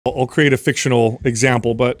I'll create a fictional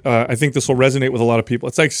example, but I think this will resonate with a lot of people.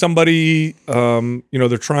 It's like somebody,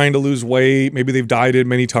 they're trying to lose weight. Maybe they've dieted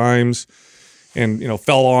many times and,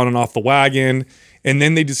 fell on and off the wagon. And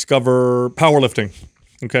then they discover powerlifting.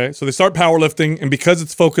 Okay. So they start powerlifting, and because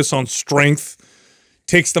it's focused on strength,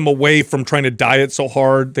 takes them away from trying to diet so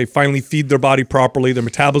hard. They finally feed their body properly. Their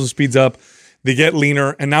metabolism speeds up. They get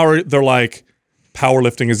leaner. And now they're like,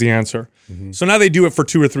 powerlifting is the answer. So now they do it for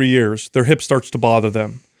 2 or 3 years. Their hip starts to bother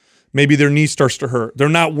them. Maybe their knee starts to hurt. They're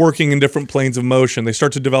not working in different planes of motion. They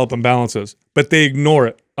start to develop imbalances, but they ignore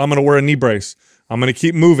it. I'm going to wear a knee brace. I'm going to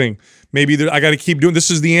keep moving. Maybe I got to keep doing, this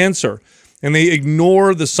is the answer. And they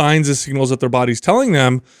ignore the signs and signals that their body's telling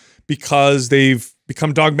them because they've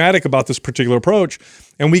become dogmatic about this particular approach.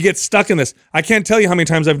 And we get stuck in this. I can't tell you how many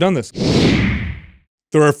times I've done this.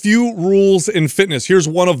 There are a few rules in fitness. Here's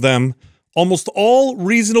one of them. Almost all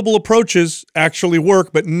reasonable approaches actually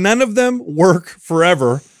work, but none of them work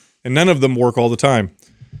forever. And none of them work all the time.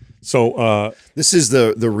 So this is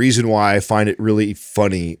the reason why I find it really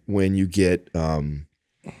funny when you get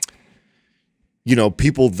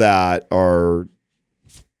people that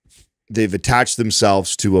they've attached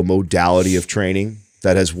themselves to a modality of training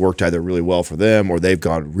that has worked either really well for them or they've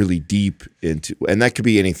gone really deep into, and that could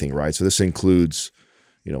be anything, right? So this includes,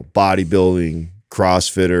 bodybuilding,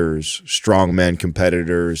 CrossFitters, strongman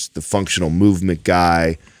competitors, the functional movement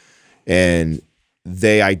guy, and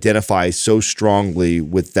they identify so strongly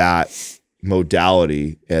with that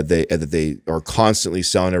modality that they are constantly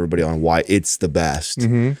selling everybody on why it's the best.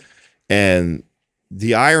 And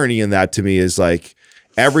the irony in that to me is like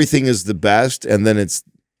everything is the best and then it's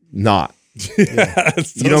not. Yeah,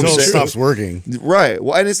 you know what I'm saying? It stops working. Right.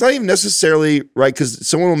 Well, and it's not even necessarily right, because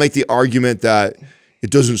someone will make the argument that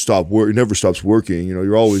it doesn't stop working. It never stops working.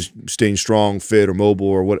 You're always staying strong, fit, or mobile,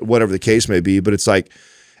 or whatever the case may be. But it's like,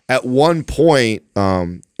 at one point,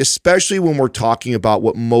 especially when we're talking about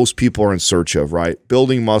what most people are in search of, right?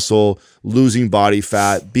 Building muscle, losing body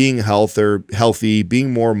fat, being healthy,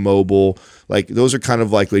 being more mobile. Like those are kind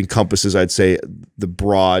of like encompasses, I'd say, the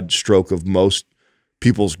broad stroke of most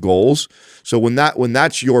people's goals. So when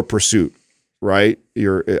that's your pursuit, right?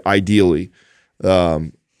 You're ideally,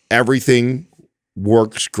 everything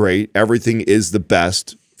works great. Everything is the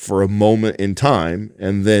best for a moment in time,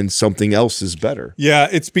 and then something else is better. Yeah,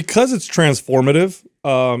 it's because it's transformative.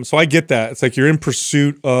 So I get that. It's like you're in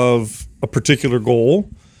pursuit of a particular goal.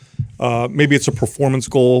 Maybe it's a performance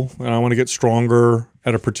goal, and I want to get stronger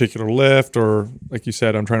at a particular lift, or like you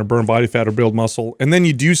said, I'm trying to burn body fat or build muscle. And then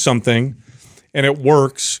you do something, and it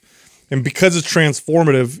works. And because it's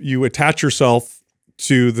transformative, you attach yourself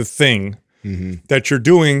to the thing that you're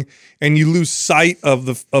doing, and you lose sight of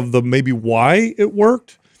the maybe why it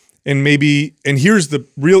worked. And here's the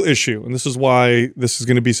real issue, and this is why this is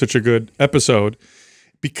going to be such a good episode,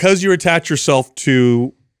 because you attach yourself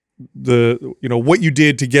to what you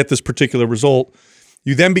did to get this particular result,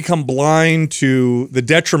 you then become blind to the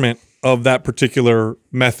detriment of that particular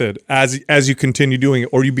method as you continue doing it,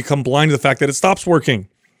 or you become blind to the fact that it stops working,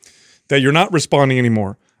 that you're not responding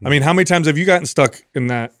anymore. I mean, how many times have you gotten stuck in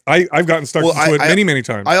that? I've gotten stuck into it many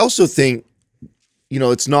times. I also think,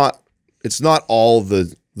 it's not all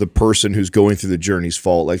the person who's going through the journey's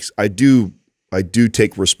fault. Like I do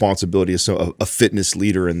take responsibility as a fitness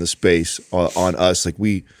leader in the space on us. Like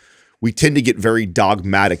we tend to get very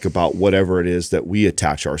dogmatic about whatever it is that we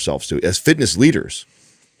attach ourselves to as fitness leaders.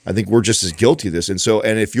 I think we're just as guilty of this. And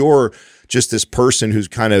if you're just this person who's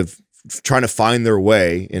kind of trying to find their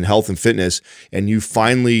way in health and fitness, and you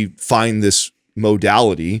finally find this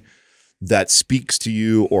modality that speaks to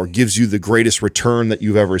you or gives you the greatest return that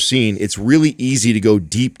you've ever seen, it's really easy to go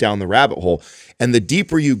deep down the rabbit hole. And the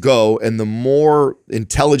deeper you go and the more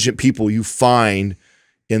intelligent people you find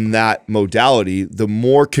in that modality, the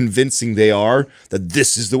more convincing they are that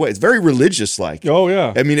this is the way. It's very religious-like. Oh,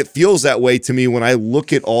 yeah. I mean, it feels that way to me when I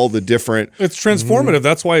look at all the different... It's transformative.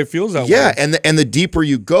 That's why it feels that way. Yeah, and the deeper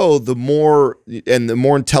you go, the more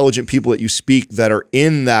intelligent people that you speak that are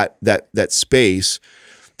in that space,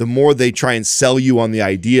 the more they try and sell you on the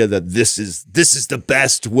idea that this is the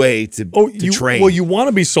best way to train. Well, you want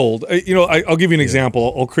to be sold. I'll give you an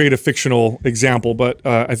example. I'll create a fictional example, but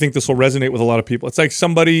I think this will resonate with a lot of people. It's like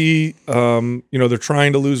somebody, they're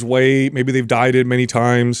trying to lose weight. Maybe they've dieted many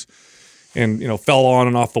times and, fell on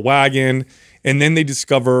and off the wagon. And then they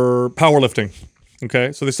discover powerlifting.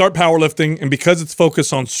 Okay. So they start powerlifting, and because it's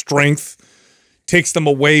focused on strength, takes them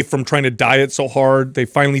away from trying to diet so hard. They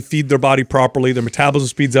finally feed their body properly. Their metabolism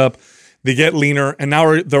speeds up. They get leaner. And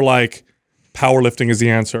now they're like, powerlifting is the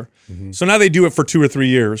answer. So now they do it for 2 or 3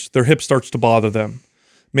 years. Their hip starts to bother them.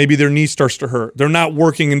 Maybe their knee starts to hurt. They're not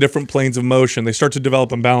working in different planes of motion. They start to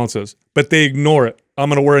develop imbalances, but they ignore it. I'm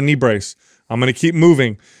going to wear a knee brace. I'm going to keep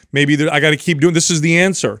moving. Maybe I got to keep doing, this is the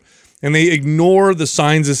answer. And they ignore the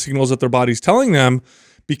signs and signals that their body's telling them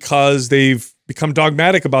because they've become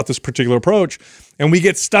dogmatic about this particular approach. And we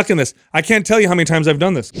get stuck in this. I can't tell you how many times I've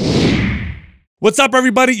done this. What's up,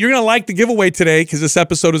 everybody? You're going to like the giveaway today because this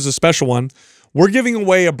episode is a special one. We're giving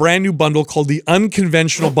away a brand new bundle called the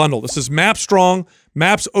Unconventional Bundle. This is MAP Strong,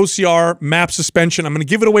 MAPS OCR, MAP Suspension. I'm going to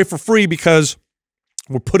give it away for free because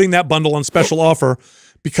we're putting that bundle on special offer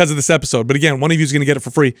because of this episode. But again, one of you is going to get it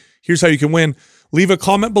for free. Here's how you can win. Leave a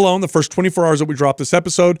comment below in the first 24 hours that we drop this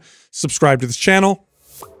episode. Subscribe to this channel.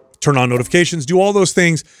 Turn on notifications. Do all those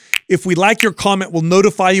things. If we like your comment, we'll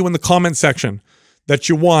notify you in the comment section that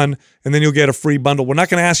you won, and then you'll get a free bundle. We're not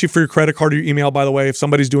going to ask you for your credit card or your email, by the way. If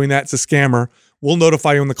somebody's doing that, it's a scammer. We'll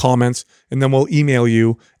notify you in the comments, and then we'll email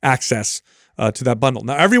you access to that bundle.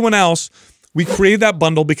 Now, everyone else, we created that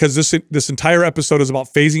bundle because this entire episode is about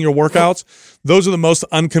phasing your workouts. Those are the most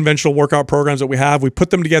unconventional workout programs that we have. We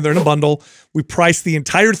put them together in a bundle. We priced the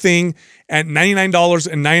entire thing at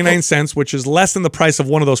 $99.99, which is less than the price of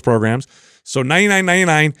one of those programs. So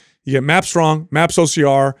 $99.99, you get MAP Strong, MAPS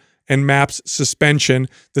OCR, and MAPS Suspension.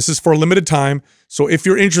 This is for a limited time. So if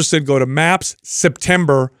you're interested, go to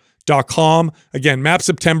mapsseptember.com. Again,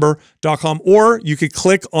 mapsseptember.com, or you could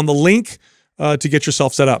click on the link to get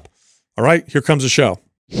yourself set up. All right, here comes the show.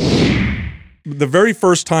 The very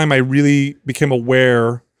first time I really became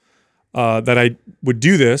aware that I would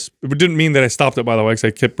do this, it didn't mean that I stopped it, by the way, because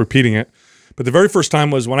I kept repeating it. But the very first time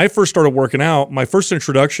was when I first started working out. My first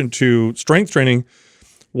introduction to strength training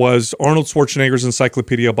was Arnold Schwarzenegger's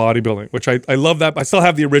Encyclopedia of Bodybuilding, which I love that. I still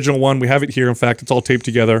have the original one. We have it here. In fact, it's all taped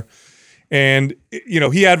together. And, you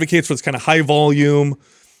know, he advocates for this kind of high volume,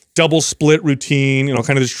 double split routine, you know,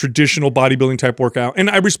 kind of this traditional bodybuilding type workout. And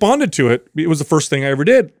I responded to it. It was the first thing I ever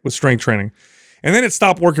did with strength training. And then it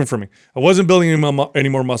stopped working for me. I wasn't building any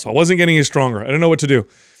more muscle. I wasn't getting any stronger. I didn't know what to do.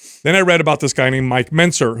 Then I read about this guy named Mike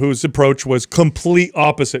Mentzer, whose approach was complete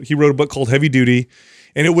opposite. He wrote a book called Heavy Duty,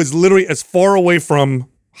 and it was literally as far away from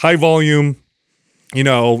high volume, you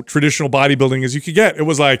know, traditional bodybuilding as you could get. It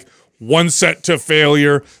was like one set to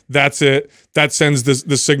failure. That's it. That sends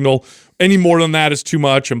the signal. Any more than that is too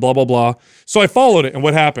much and blah, blah, blah. So I followed it. And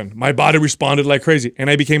what happened? My body responded like crazy. And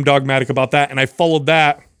I became dogmatic about that. And I followed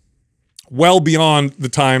that well beyond the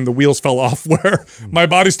time the wheels fell off where my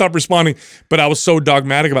body stopped responding. But I was so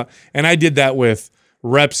dogmatic about it. And I did that with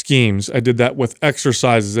rep schemes. I did that with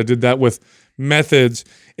exercises. I did that with methods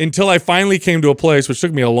until I finally came to a place, which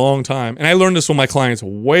took me a long time. And I learned this with my clients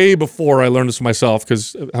way before I learned this with myself,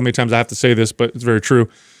 because how many times I have to say this, but it's very true.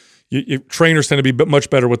 Trainers tend to be much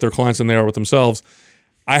better with their clients than they are with themselves.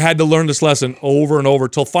 I had to learn this lesson over and over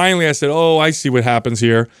till finally I said, oh, I see what happens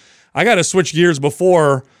here. I got to switch gears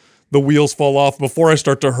before the wheels fall off, before I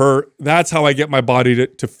start to hurt. That's how I get my body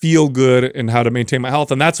to feel good and how to maintain my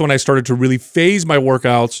health. And that's when I started to really phase my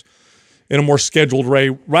workouts in a more scheduled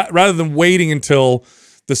way, rather than waiting until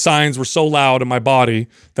the signs were so loud in my body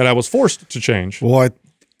that I was forced to change. Well,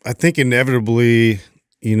 I think inevitably,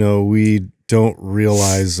 you know, we don't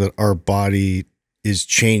realize that our body is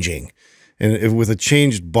changing. And with a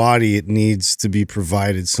changed body, it needs to be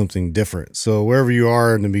provided something different. So wherever you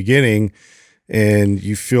are in the beginning and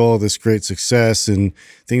you feel this great success and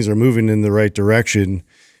things are moving in the right direction,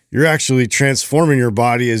 you're actually transforming your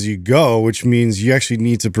body as you go, which means you actually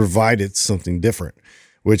need to provide it something different,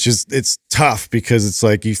 which is, it's tough because it's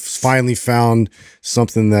like you finally found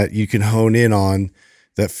something that you can hone in on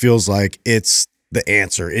that feels like it's the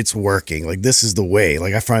answer. It's working. Like, this is the way.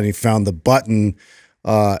 Like, I finally found the button,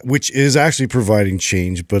 which is actually providing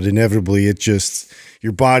change, but inevitably it just,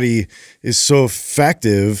 your body is so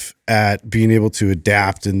effective at being able to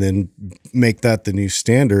adapt and then make that the new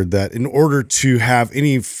standard that in order to have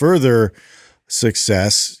any further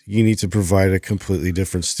success, you need to provide a completely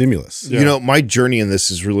different stimulus. Yeah. You know, my journey in this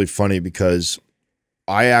is really funny because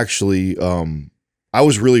I actually, I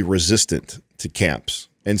was really resistant to camps.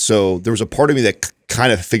 And so there was a part of me that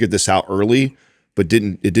kind of figured this out early, but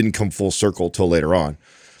it didn't come full circle till later on.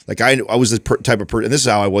 Like I was the type of person, and this is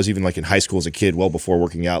how I was even like in high school as a kid, well before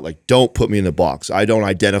working out. Like, don't put me in the box. I don't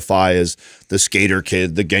identify as the skater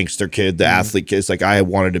kid, the gangster kid, the athlete kid. It's like I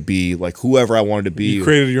wanted to be like whoever I wanted to be. You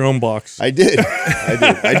created your own box. I did.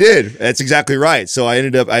 I did. That's exactly right. So I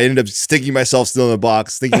ended up sticking myself still in a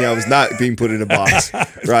box, thinking I was not being put in a box,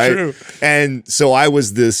 right? True. And so I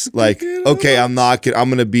was this like, okay, I'm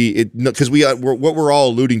going to be it, because what we're all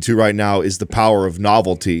alluding to right now is the power of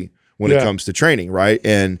novelty when it comes to training, right?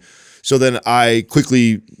 And So then I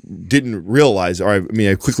quickly didn't realize, or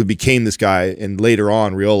I quickly became this guy, and later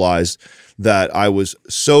on realized that I was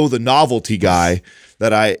so the novelty guy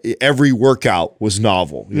that every workout was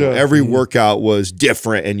novel. You know, every workout was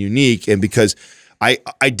different and unique, and because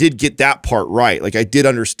I did get that part right. Like I did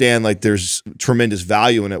understand like there's tremendous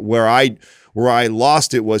value in it. Where I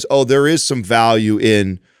lost it was, oh, there is some value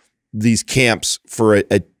in these camps for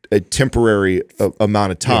a temporary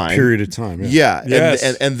amount of time, period of time. Yeah.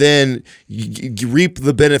 And then you reap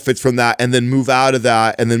the benefits from that, and then move out of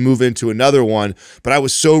that, and then move into another one. But I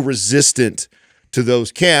was so resistant to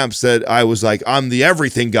those camps that I was like, I'm the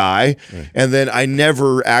everything guy. Right. And then I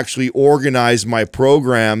never actually organized my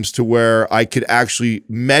programs to where I could actually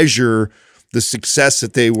measure the success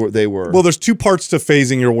that they were. Well, there's two parts to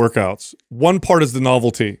phasing your workouts. One part is the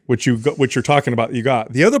novelty, which you're talking about. You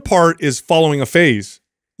got the other part is following a phase.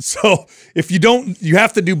 So if you don't, you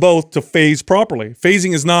have to do both to phase properly.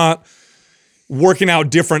 Phasing is not working out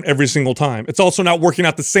different every single time. It's also not working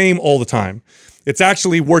out the same all the time. It's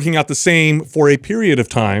actually working out the same for a period of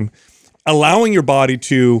time, allowing your body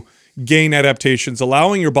to gain adaptations,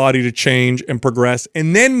 allowing your body to change and progress,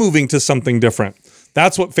 and then moving to something different.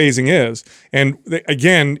 That's what phasing is. And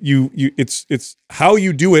again, it's how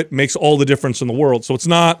you do it makes all the difference in the world. So it's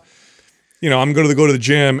not, you know, I'm going to go to the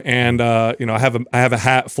gym and you know, I have a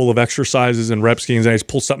hat full of exercises and rep schemes, and I just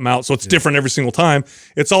pull something out. So it's different every single time.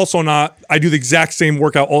 It's also not, I do the exact same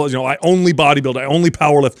workout. You know, I only bodybuild, I only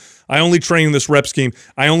powerlift, I only train this rep scheme,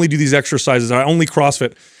 I only do these exercises, I only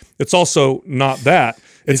CrossFit. It's also not that.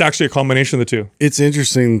 It's actually a combination of the two. It's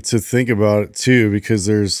interesting to think about it too, because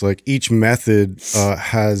there's like each method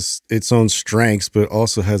has its own strengths, but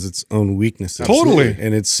also has its own weaknesses. Totally.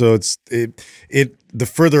 And it's the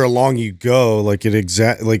further along you go, like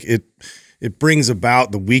it brings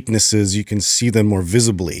about the weaknesses. You can see them more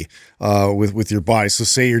visibly with your body. So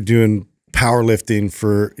say you're doing powerlifting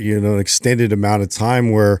for, you know, an extended amount of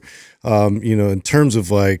time where, you know, in terms of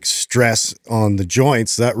like stress on the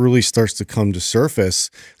joints, that really starts to come to surface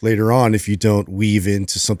later on if you don't weave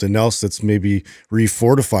into something else that's maybe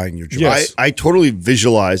refortifying your joints. Yes. I totally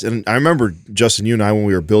visualize, and I remember, Justin, you and I, when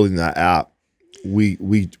we were building that app, we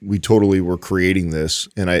totally were creating this,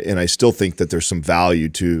 and I still think that there's some value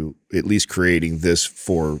to at least creating this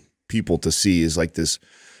for people to see, is like this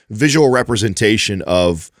visual representation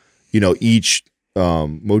of, you know, each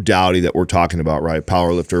modality that we're talking about, right?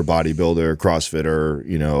 Powerlifter, bodybuilder, CrossFitter,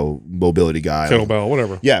 you know, mobility guy, kettlebell,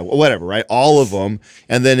 whatever. Yeah, whatever, right? All of them.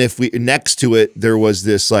 And then if we, next to it, there was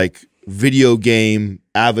this like video game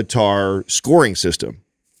avatar scoring system,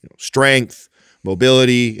 you know, strength,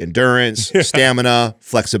 mobility, endurance, stamina,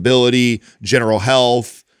 flexibility, general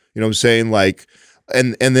health, you know what I'm saying? Like,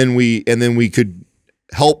 and then we could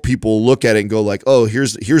help people look at it and go like, oh,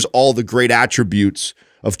 here's all the great attributes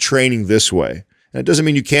of training this way. And it doesn't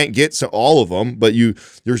mean you can't get all of them, but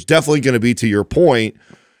there's definitely going to be, to your point,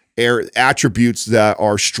 attributes that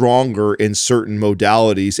are stronger in certain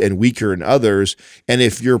modalities and weaker in others. And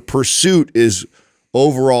if your pursuit is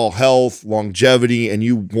overall health, longevity, and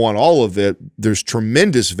you want all of it, there's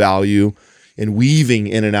tremendous value in weaving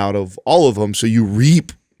in and out of all of them, so you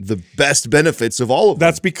reap the best benefits of all of them.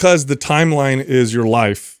 That's because the timeline is your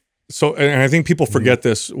life. So, and I think people forget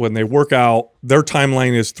this when they work out. Their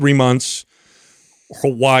timeline is 3 months,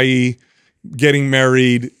 Hawaii, getting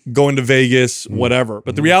married, going to Vegas, whatever.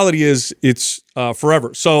 But the reality is, it's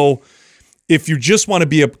forever. So, if you just want to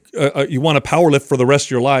be you want to powerlift for the rest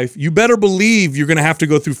of your life, you better believe you're going to have to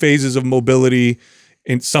go through phases of mobility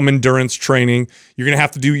and some endurance training. You're going to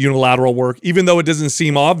have to do unilateral work, even though it doesn't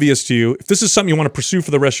seem obvious to you. If this is something you want to pursue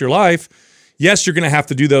for the rest of your life, yes, you're going to have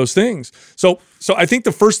to do those things. So I think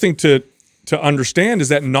the first thing to understand is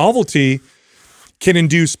that novelty can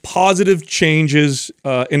induce positive changes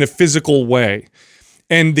in a physical way.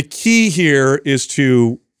 And the key here is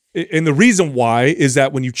and the reason why is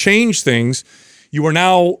that when you change things, you are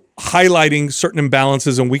now highlighting certain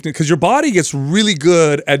imbalances and weaknesses, because your body gets really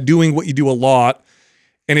good at doing what you do a lot,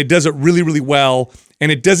 and it does it really, really well,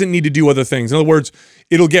 and it doesn't need to do other things. In other words,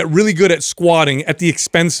 it'll get really good at squatting at the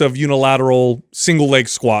expense of unilateral single leg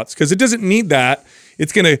squats, because it doesn't need that.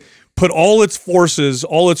 It's going to put all its forces,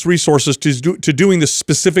 all its resources to doing the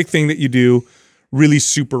specific thing that you do really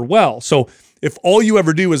super well. So if all you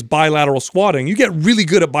ever do is bilateral squatting, you get really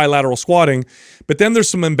good at bilateral squatting, but then there's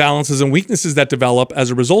some imbalances and weaknesses that develop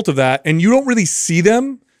as a result of that, and you don't really see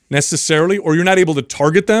them necessarily, or you're not able to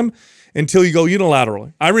target them until you go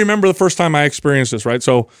unilaterally. I remember the first time I experienced this, right?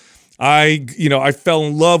 So I fell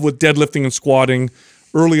in love with deadlifting and squatting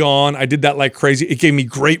early on. I did that like crazy. It gave me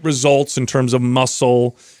great results in terms of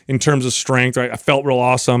muscle, in terms of strength, right? I felt real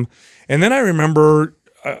awesome. And then I remember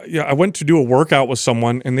yeah, I went to do a workout with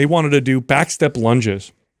someone and they wanted to do back step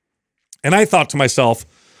lunges. And I thought to myself,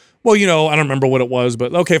 well, you know, I don't remember what it was,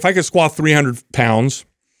 but okay, if I could squat 300 pounds,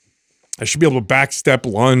 I should be able to back step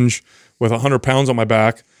lunge with 100 pounds on my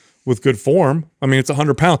back with good form. I mean, it's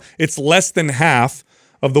 100 pounds. It's less than half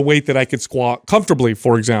of the weight that I could squat comfortably,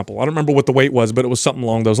 for example. I don't remember what the weight was, but it was something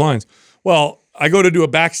along those lines. Well, I go to do a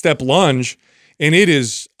back step lunge and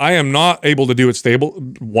I am not able to do it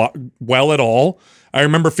well at all. I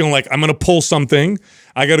remember feeling like I'm going to pull something.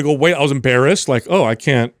 I got to go wait. I was embarrassed. Like, oh, I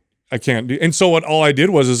can't do. And so all I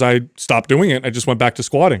did was I stopped doing it. I just went back to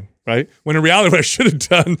squatting, right? When in reality, what I should have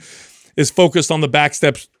done is focused on the back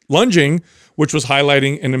steps lunging, which was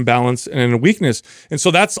highlighting an imbalance and a weakness. And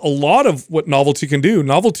so that's a lot of what Novelty can do.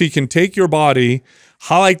 Novelty can take your body,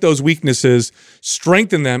 highlight those weaknesses,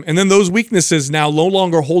 strengthen them, and then those weaknesses now no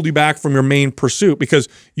longer hold you back from your main pursuit, because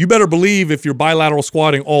you better believe if you're bilateral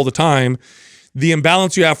squatting all the time, the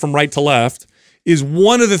imbalance you have from right to left is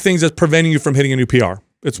one of the things that's preventing you from hitting a new PR.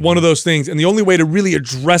 It's one of those things. And the only way to really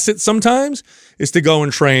address it sometimes is to go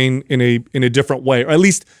and train in a different way, or at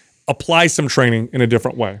least apply some training in a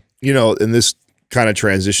different way. You know, and this kind of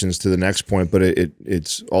transitions to the next point, but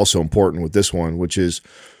it's also important with this one, which is,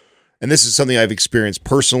 and this is something I've experienced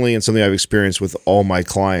personally and something I've experienced with all my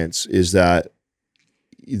clients, is that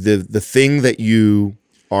the thing that you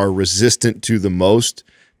are resistant to the most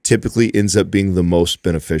typically ends up being the most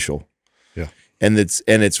beneficial. Yeah. And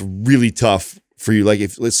it's really tough for you. Like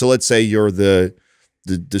let's say you're the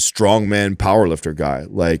strongman powerlifter guy,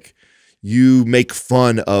 like you make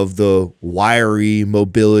fun of the wiry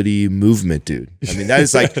mobility movement dude. I mean, that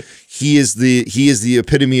is like, he is the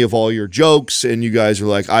epitome of all your jokes. And you guys are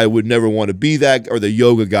like, I would never want to be that, or the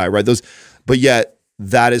yoga guy, right? But yet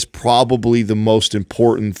that is probably the most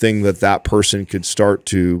important thing that person could start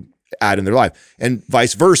to add in their life, and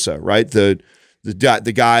vice versa, right? The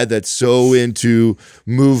guy that's so into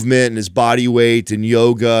movement and his body weight and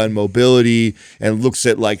yoga and mobility, and looks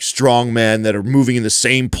at like strongmen that are moving in the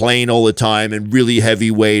same plane all the time and really heavy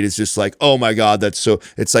weight, is just like, oh my God, that's so,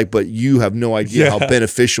 it's like, but you have no idea how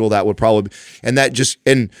beneficial that would probably be.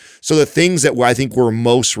 And so the things that I think we're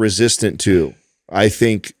most resistant to, I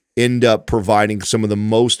think end up providing some of the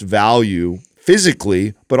most value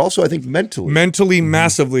physically, but also I think mentally.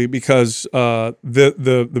 Massively, because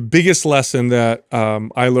the biggest lesson that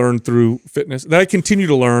I learned through fitness, that I continue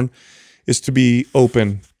to learn, is to be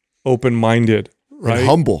open-minded, right? And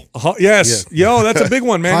humble. Yes. Yeah. Yo, that's a big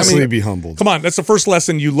one, man. Constantly be humbled. Come on, that's the first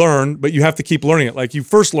lesson you learn, but you have to keep learning it. Like, you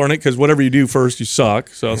first learn it because whatever you do first, you suck.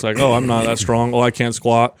 So it's like, oh, I'm not that strong. Oh, I can't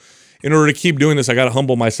squat. In order to keep doing this, I got to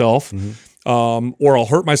humble myself, or I'll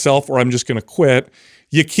hurt myself, or I'm just going to quit.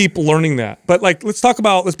 You keep learning that. But like,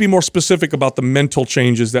 let's be more specific about the mental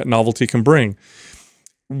changes that Novelty can bring.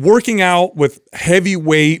 Working out with heavy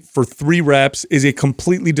weight for 3 reps is a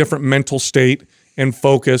completely different mental state and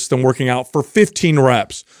focus than working out for 15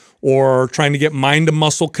 reps, or trying to get mind to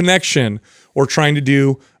muscle connection, or trying to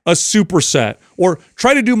do a superset, or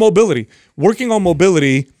try to do mobility. Working on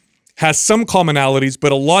mobility has some commonalities,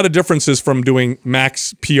 but a lot of differences from doing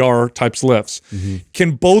max PR types lifts.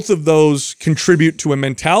 Can both of those contribute to a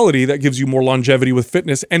mentality that gives you more longevity with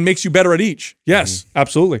fitness and makes you better at each? Yes,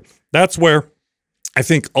 absolutely. That's where I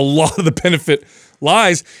think a lot of the benefit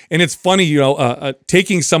lies. And it's funny, you know,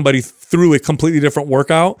 taking somebody through a completely different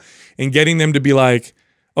workout and getting them to be like,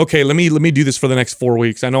 okay, let me do this for the next 4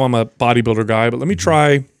 weeks. I know I'm a bodybuilder guy, but let me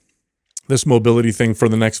try this mobility thing for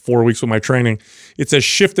the next 4 weeks with my training. It's a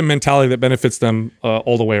shift in mentality that benefits them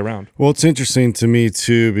all the way around. Well, it's interesting to me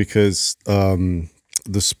too, because the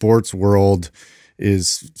sports world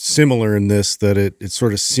is similar in this, that it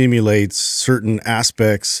sort of simulates certain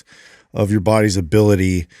aspects of your body's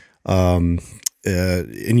ability, and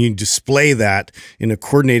you display that in a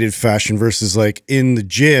coordinated fashion, versus like in the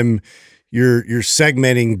gym, you're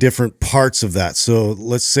segmenting different parts of that. So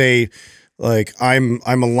let's say, like, I'm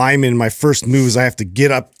a lineman, my first move is I have to get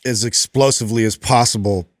up as explosively as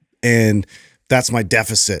possible, and that's my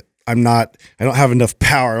deficit. I don't have enough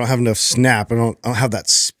power, I don't have enough snap, I don't have that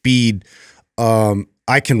speed.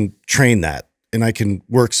 I can train that, and I can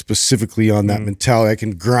work specifically on that mentality. I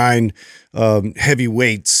can grind heavy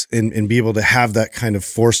weights and be able to have that kind of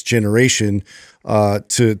force generation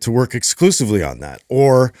to work exclusively on that.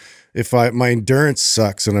 Or if my endurance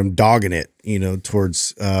sucks and I'm dogging it, you know,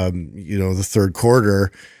 towards you know, the third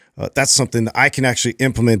quarter, that's something that I can actually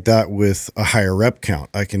implement that with a higher rep count.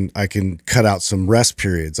 I can cut out some rest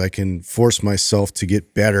periods. I can force myself to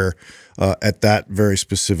get better at that very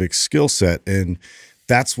specific skill set. And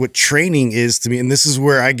that's what training is to me. And this is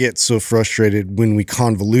where I get so frustrated when we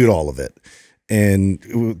convolute all of it.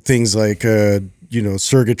 And things like you know,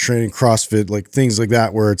 circuit training, CrossFit, like things like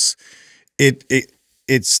that, where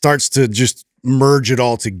it starts to just merge it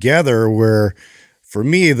all together. Where for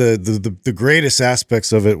me, the greatest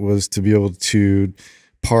aspects of it was to be able to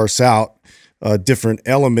parse out different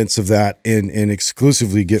elements of that and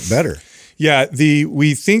exclusively get better. Yeah,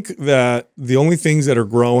 we think that the only things that are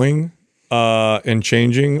growing and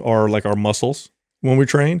changing are like our muscles when we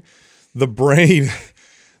train. The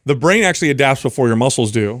brain actually adapts before your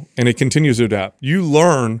muscles do, and it continues to adapt. You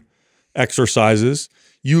learn exercises,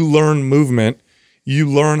 you learn movement, you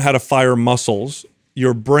learn how to fire muscles.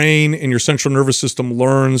 Your brain and your central nervous system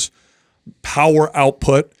learns power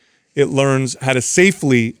output. It learns how to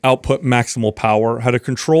safely output maximal power, how to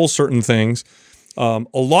control certain things. A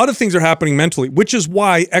lot of things are happening mentally, which is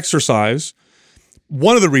why exercise,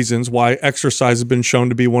 one of the reasons why exercise has been shown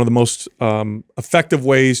to be one of the most effective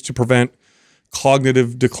ways to prevent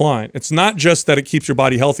cognitive decline. It's not just that it keeps your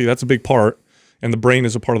body healthy. That's a big part, and the brain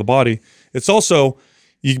is a part of the body. It's also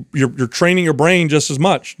you're training your brain just as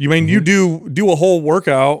much. You mean you do a whole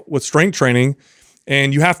workout with strength training,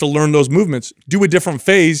 and you have to learn those movements. Do a different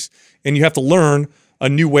phase, and you have to learn a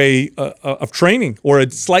new way of training, or a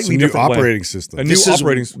slightly different operating system. A new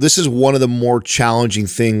operating system. This is one of the more challenging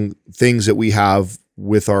things that we have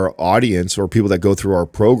with our audience or people that go through our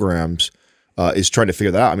programs is trying to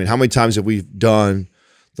figure that out. I mean, how many times have we done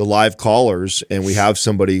the live callers and we have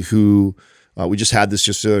somebody who we just had this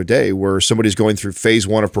just the other day where somebody's going through phase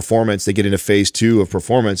 1 of performance, they get into phase 2 of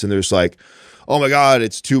performance, and there's like, oh my God,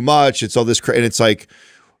 it's too much. It's all this, and it's like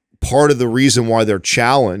part of the reason why they're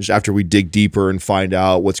challenged after we dig deeper and find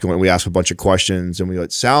out what's going on. We ask a bunch of questions, and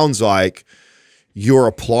it sounds like you're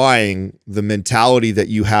applying the mentality that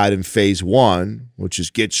you had in phase 1, which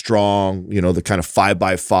is get strong, you know, the kind of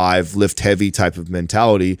 5x5 lift heavy type of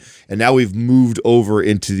mentality. And now we've moved over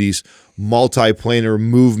into these multiplanar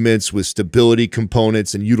movements with stability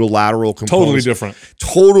components and unilateral components.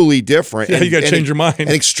 Totally different. Yeah, you got to change your mind. And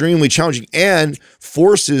extremely challenging, and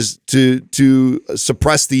forces to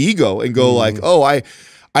suppress the ego and go like, oh,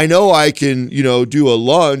 I know I can, you know, do a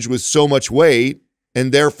lunge with so much weight,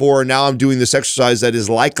 and therefore now I'm doing this exercise that is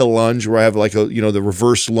like a lunge where I have like a, you know, the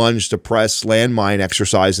reverse lunge to press landmine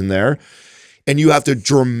exercise in there. And you have to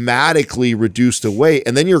dramatically reduce the weight.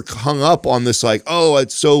 And then you're hung up on this like, oh,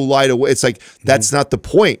 it's so light a weight. It's like, that's not the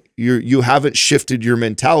point. You haven't shifted your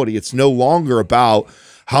mentality. It's no longer about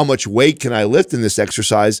how much weight can I lift in this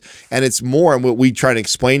exercise? And it's more, and what we try to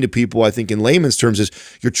explain to people, I think in layman's terms, is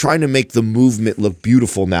you're trying to make the movement look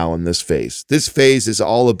beautiful now in this phase. This phase is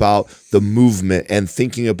all about the movement and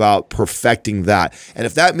thinking about perfecting that. And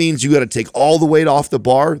if that means you got to take all the weight off the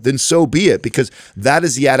bar, then so be it, because that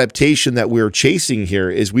is the adaptation that we're chasing here,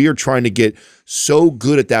 is we are trying to get so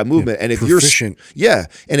good at that movement. And if proficient.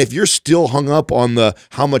 and if you're still hung up on the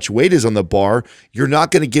how much weight is on the bar, you're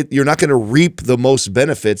not going to reap the most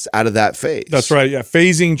benefits out of that phase. That's right. Yeah,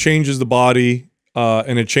 phasing changes the body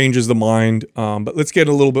and it changes the mind. But let's get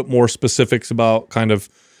a little bit more specifics about kind of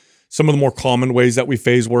some of the more common ways that we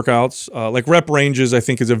phase workouts. Like rep ranges, I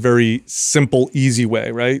think, is a very simple, easy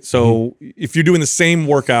way, right? So if you're doing the same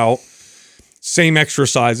workout, same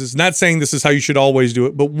exercises, not saying this is how you should always do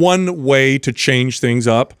it, but one way to change things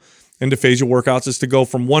up and to phase your workouts is to go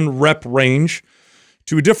from one rep range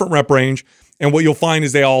to a different rep range. And what you'll find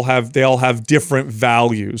is they all have different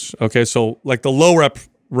values. Okay, so like the low rep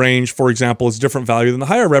range, for example, is different value than the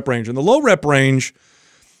higher rep range. And the low rep range,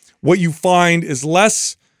 what you find is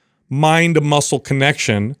less mind to muscle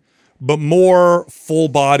connection, but more full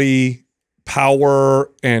body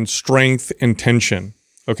power and strength and tension.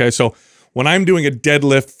 Okay, so when I'm doing a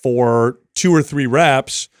deadlift for 2 or 3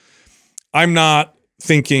 reps, I'm not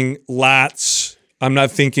thinking lats, I'm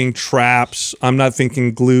not thinking traps, I'm not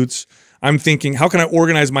thinking glutes. I'm thinking, how can I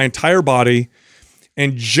organize my entire body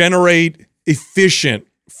and generate efficient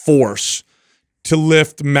force to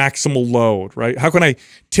lift maximal load, right? How can I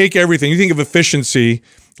take everything? You think of efficiency,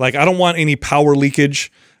 like I don't want any power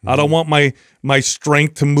leakage. I don't want my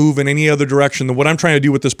strength to move in any other direction than what I'm trying to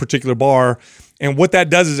do with this particular bar. And what that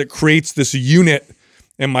does is it creates this unit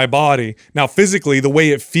in my body. Now, physically, the way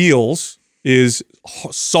it feels is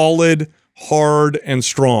solid, hard, and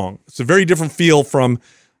strong. It's a very different feel from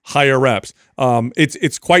higher reps.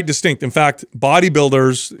 It's quite distinct. In fact,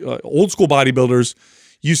 bodybuilders, old school bodybuilders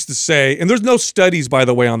used to say, and there's no studies, by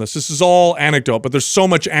the way, on this. This is all anecdote, but there's so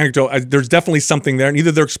much anecdote. There's definitely something there. And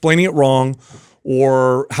either they're explaining it wrong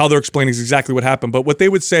or how they're explaining is exactly what happened. But what they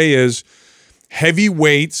would say is heavy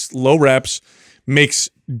weights, low reps, makes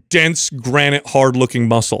dense granite hard-looking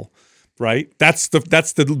muscle, right? That's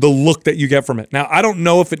the look that you get from it. Now, I don't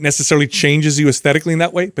know if it necessarily changes you aesthetically in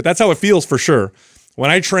that way, but that's how it feels for sure. When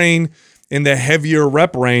I train in the heavier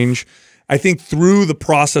rep range, I think through the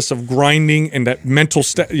process of grinding and that mental,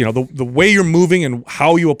 the way you're moving and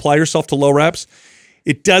how you apply yourself to low reps,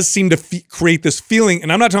 it does seem to create this feeling.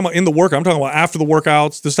 And I'm not talking about in the workout. I'm talking about after the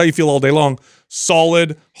workouts. This is how you feel all day long.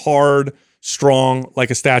 Solid, hard, strong, like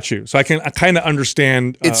a statue. So I kind of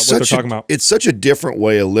understand what they're talking about. It's such a different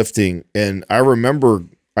way of lifting. And I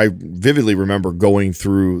vividly remember going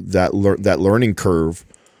through that learning curve,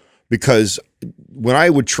 because when I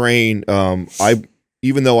would train,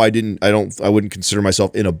 even though I wouldn't consider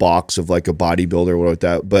myself in a box of like a bodybuilder or like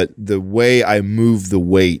that, but the way I moved the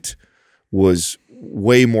weight was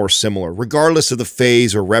way more similar, regardless of the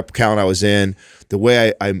phase or rep count I was in. The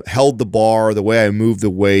way I held the bar, the way I moved the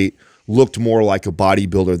weight looked more like a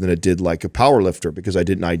bodybuilder than it did like a power lifter, because I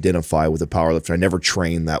didn't identify with a power lifter. I never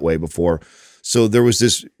trained that way before. So there was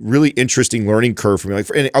this really interesting learning curve for me.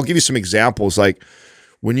 And I'll give you some examples. Like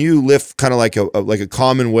when you lift kind of like a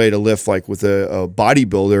common way to lift, like with a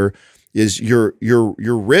bodybuilder, is your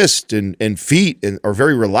wrist and feet are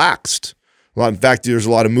very relaxed. Well, in fact, there's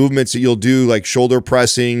a lot of movements that you'll do, like shoulder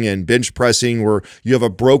pressing and bench pressing, where you have a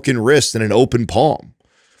broken wrist and an open palm.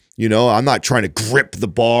 You know, I'm not trying to grip the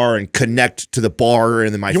bar and connect to the bar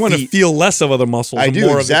and then my feet. You want to feel less of other muscles. I and do,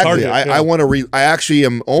 more exactly. Of the target. I want to. I actually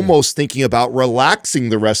am almost thinking about relaxing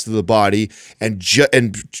the rest of the body and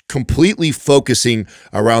completely focusing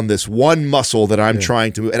around this one muscle that I'm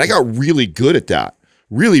trying to move. And I got really good at that.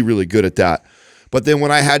 Really, really good at that. But then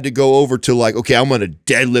when I had to go over to like, okay, I'm going to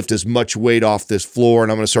deadlift as much weight off this floor,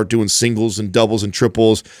 and I'm going to start doing singles and doubles and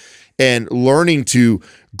triples, and learning to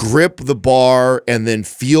grip the bar and then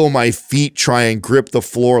feel my feet try and grip the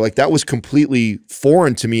floor, like that was completely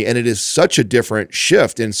foreign to me. And it is such a different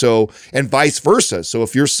shift. And so, and vice versa. So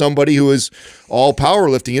if you're somebody who is all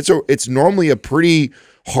powerlifting, it's normally a pretty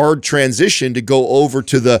hard transition to go over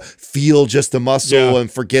to the feel just the muscle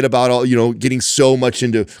and forget about all, getting so much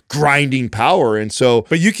into grinding power. And so,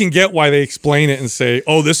 but you can get why they explain it and say,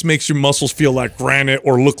 oh, this makes your muscles feel like granite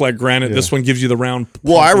or look like granite. This one gives you the round.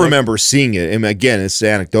 Well, I remember seeing it. And again, it's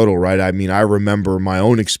anecdotal, right? I mean, I remember my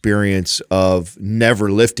own experience of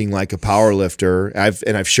never lifting like a power lifter.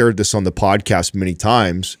 I've shared this on the podcast many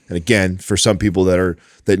times. And again, for some people that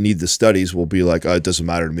need the studies will be like, oh, it doesn't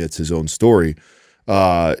matter to me. It's his own story.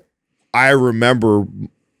 I remember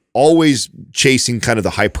always chasing kind of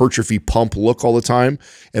the hypertrophy pump look all the time.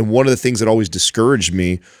 And one of the things that always discouraged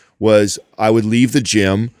me was I would leave the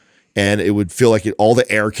gym and it would feel like all the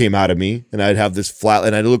air came out of me, and I'd have this flat,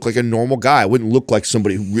 and I'd look like a normal guy. I wouldn't look like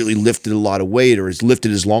somebody who really lifted a lot of weight or has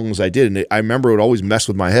lifted as long as I did. And I remember it would always mess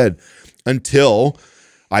with my head until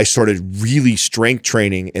I started really strength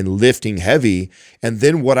training and lifting heavy. And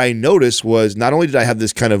then what I noticed was not only did I have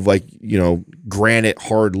this kind of like, granite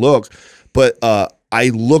hard look, but I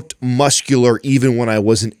looked muscular even when I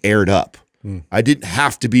wasn't aired up. I didn't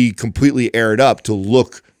have to be completely aired up to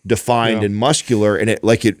look defined and muscular. And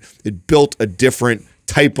it built a different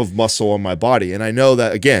type of muscle on my body. And I know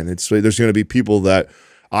that, again, there's going to be people that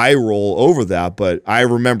I roll over that, but I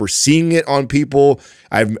remember seeing it on people.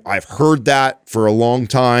 I've heard that for a long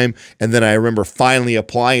time, and then I remember finally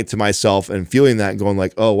applying it to myself and feeling that and going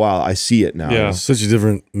like, oh wow, I see it now. Yeah, such a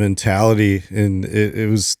different mentality, and it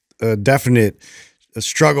was a definite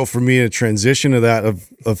struggle for me to transition to that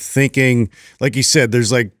of thinking, like you said,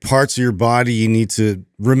 there's like parts of your body you need to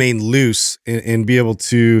remain loose and be able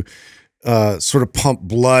to sort of pump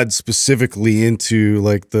blood specifically into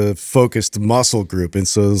like the focused muscle group. And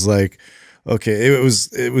so it was like, okay, it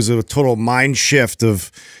was a total mind shift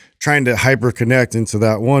of trying to hyper connect into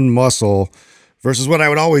that one muscle versus what I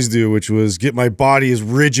would always do, which was get my body as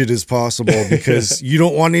rigid as possible, because you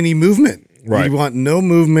don't want any movement. Right. You want no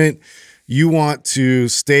movement. You want to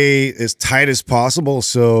stay as tight as possible.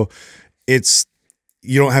 So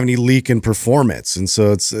you don't have any leak in performance. And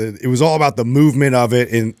so it was all about the movement of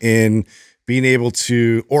it and being able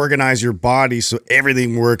to organize your body so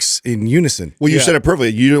everything works in unison. Well, you said it perfectly.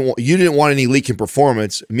 You didn't want any leak in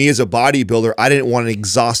performance. Me as a bodybuilder, I didn't want to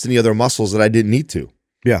exhaust any other muscles that I didn't need to.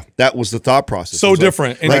 Yeah. That was the thought process. So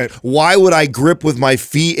different. Like, why would I grip with my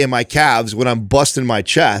feet and my calves when I'm busting my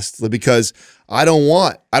chest? Because I don't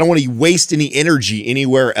want to waste any energy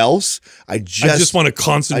anywhere else. I just want to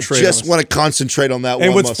concentrate. I just want to concentrate on that one.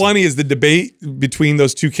 And what's muscle. funny is the debate between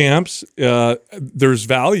those two camps. There's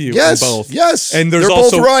value in both. Yes, and they're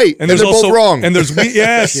both right, and they're both wrong. And there's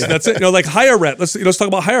that's it. Like higher reps. Let's talk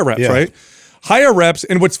about higher reps, right? Higher reps.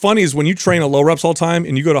 And what's funny is when you train at low reps all the time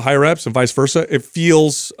and you go to higher reps and vice versa, it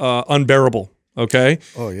feels unbearable. Okay.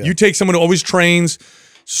 Oh yeah. You take someone who always trains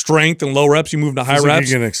strength and low reps, you move to high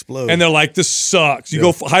reps, you're gonna explode, and they're like, this sucks. You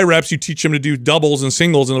go high reps, you teach them to do doubles and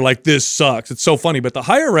singles, and they're like, this sucks. It's so funny. But the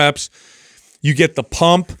higher reps, You get the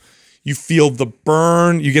pump, you feel the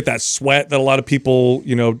burn, you get that sweat that a lot of people,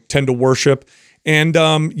 you know, tend to worship. And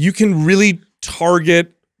you can really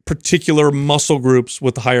target particular muscle groups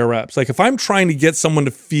with the higher reps. Like if I'm trying to get someone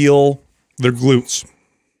to feel their glutes,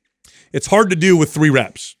 it's hard to do with 3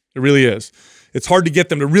 reps. It really is. It's hard to get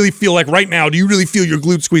them to really feel like right now, do you really feel your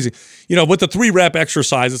glute squeezing? You know, with the 3 rep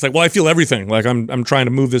exercise, it's like, well, I feel everything. Like I'm trying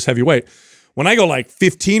to move this heavy weight. When I go like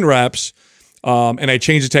 15 reps and I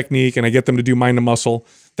change the technique and I get them to do mind to muscle,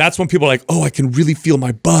 that's when people are like, oh, I can really feel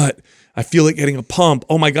my butt. I feel it getting a pump.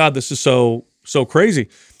 Oh my God, this is so crazy.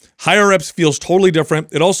 Higher reps feels totally different.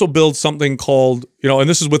 It also builds something called, you know, and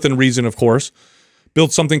this is within reason, of course,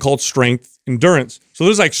 builds something called strength endurance. So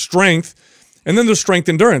there's like strength, and then there's strength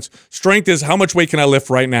endurance. Strength is how much weight can I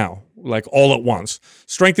lift right now, like all at once.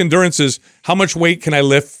 Strength endurance is how much weight can I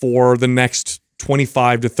lift for the next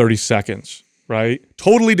 25 to 30 seconds, right?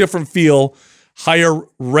 Totally different feel. Higher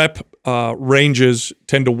rep ranges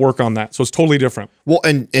tend to work on that. So it's totally different. Well,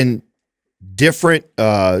 and different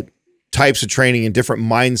types of training and different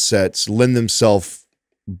mindsets lend themselves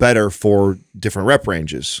better for different rep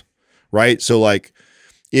ranges, right? So like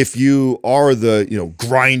if you are the, you know,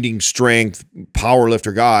 grinding strength power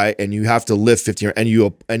lifter guy and you have to lift 50 and you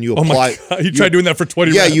apply, you try doing that for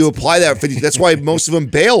 20 yeah, reps. you apply that 50. That's why most of them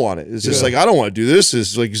bail on it. It's just like, I don't want to do this.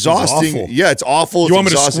 It's like exhausting. It's yeah, it's awful. You want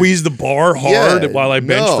me to squeeze the bar hard while I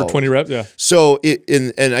bench for 20 reps? Yeah. So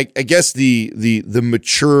I guess the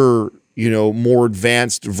mature, you know, more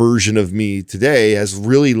advanced version of me today has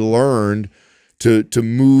really learned to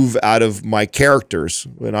move out of my characters.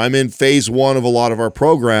 When I'm in phase 1 of a lot of our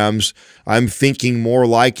programs, I'm thinking more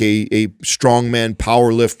like a strongman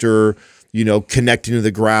power lifter, you know, connecting to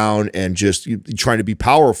the ground and just trying to be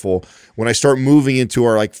powerful. When I start moving into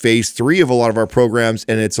our like phase 3 of a lot of our programs,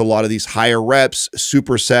 and it's a lot of these higher reps,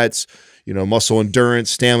 supersets, you know, muscle endurance,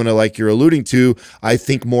 stamina, like you're alluding to, I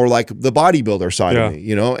think more like the bodybuilder side of me,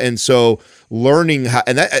 you know? And so learning how,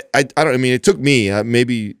 and that, I mean, it took me,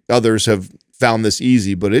 maybe others have found this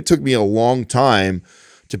easy, but it took me a long time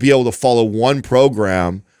to be able to follow one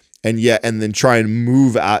program and then try and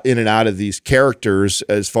move out in and out of these characters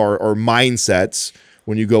as far, or mindsets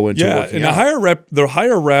when you go into working and out. the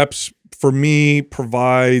higher reps for me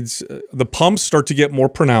provides, the pumps start to get more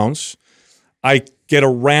pronounced. I get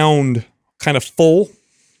around kind of full.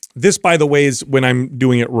 This, by the way, is when I'm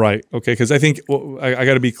doing it right, okay? Because I think I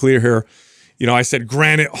got to be clear here. You know, I said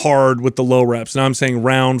granite hard with the low reps. Now I'm saying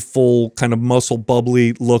round, full, kind of muscle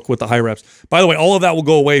bubbly look with the high reps. By the way, all of that will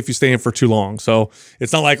go away if you stay in for too long. So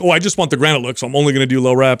it's not like, oh, I just want the granite look, so I'm only going to do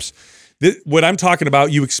low reps. What I'm talking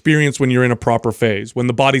about, you experience when you're in a proper phase, when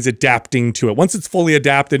the body's adapting to it. Once it's fully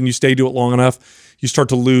adapted and you stay do it long enough, you start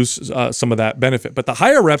to lose some of that benefit. But the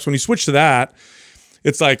higher reps, when you switch to that,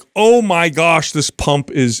 it's like, oh my gosh, this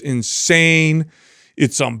pump is insane.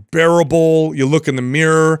 It's unbearable. You look in the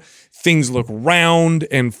mirror, things look round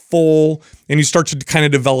and full, and you start to kind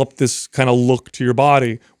of develop this kind of look to your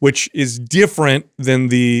body, which is different than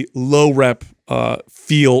the low rep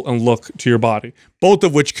feel and look to your body, both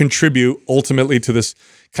of which contribute ultimately to this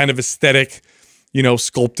kind of aesthetic, you know,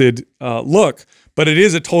 sculpted look. But it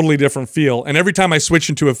is a totally different feel. And every time I switch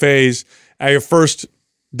into a phase, I at first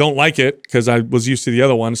don't like it because I was used to the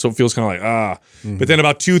other one, so it feels kind of like, But then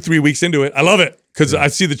about 2-3 weeks into it, I love it because I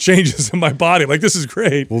see the changes in my body. Like, this is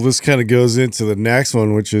great. Well, this kind of goes into the next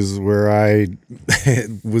one, which is where I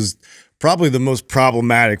was probably the most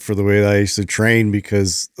problematic for the way that I used to train,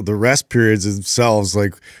 because the rest periods themselves,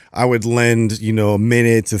 like I would lend, you know, 1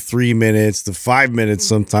 minute to 3 minutes to 5 minutes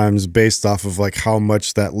sometimes based off of like how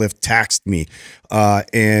much that lift taxed me.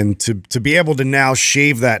 And to be able to now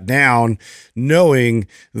shave that down, knowing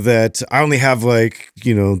that I only have like,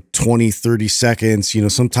 you know, 20, 30 seconds, you know,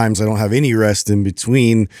 sometimes I don't have any rest in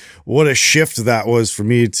between. What a shift that was for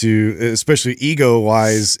me to, especially ego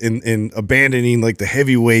wise, in abandoning like the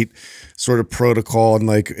heavyweight sort of protocol and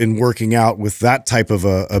like in working out with that type of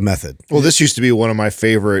a method. Well, this used to be one of my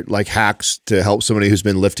favorite like hacks to help somebody who's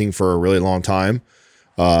been lifting for a really long time.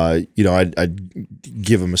 You know, I'd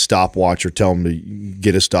give them a stopwatch or tell them to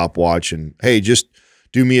get a stopwatch and, hey, just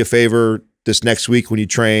do me a favor this next week when you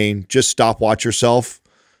train, just stopwatch yourself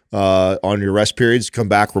on your rest periods, come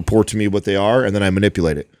back, report to me what they are, and then I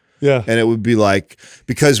manipulate it. Yeah. And it would be like,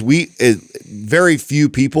 because very few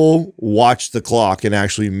people watch the clock and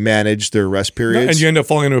actually manage their rest periods. And you end up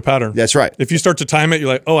falling into a pattern. That's right. If you start to time it, you're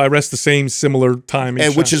like, oh, I rest the same similar time.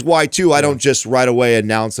 And which is why too, I don't just right away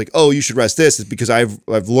announce like, oh, you should rest this. It's because I've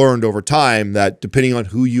learned over time that depending on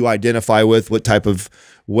who you identify with, what type of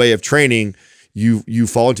way of training, you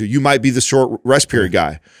fall into. You might be the short rest period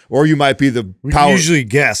guy, or you might be the power. We usually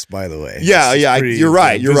guess, by the way. Yeah, yeah, you're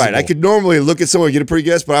right. You're right. I visible. could normally look at someone and get a pretty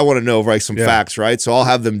guess, but I want to know like some facts, right? So I'll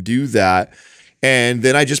have them do that, and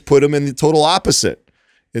then I just put them in the total opposite.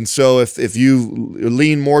 And so if you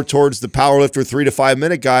lean more towards the powerlifter 3 to 5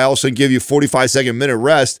 minute guy, I also give you 45-second minute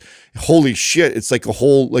rest. Holy shit, it's like a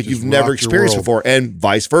whole like you've never experienced before, and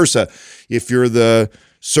vice versa. If you're the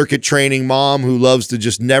circuit training mom who loves to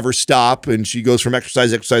just never stop, and she goes from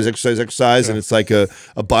exercise, and it's like a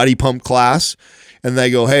body pump class, and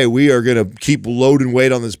they go, hey, we are going to keep loading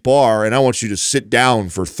weight on this bar, and I want you to sit down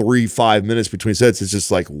for 3-5 minutes between sets. It's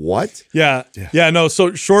just like, what? Yeah. No,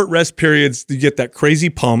 so short rest periods, you get that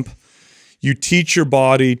crazy pump. You teach your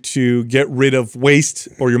body to get rid of waste,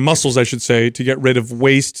 or your muscles, I should say, to get rid of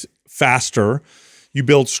waste faster. You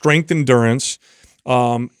build strength endurance.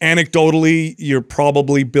 Anecdotally, you're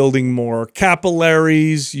probably building more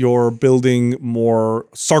capillaries, you're building more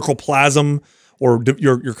sarcoplasm, or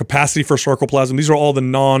your capacity for sarcoplasm. These are all the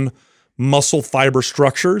non-muscle fiber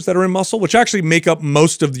structures that are in muscle, which actually make up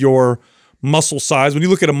most of your muscle size. When you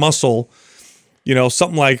look at a muscle, you know,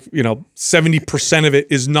 something like, you know, 70% of it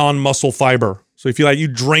is non-muscle fiber. So if you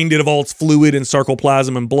drained it of all its fluid and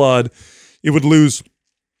sarcoplasm and blood, it would lose,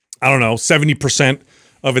 I don't know, 70%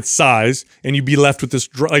 of its size, and you'd be left with this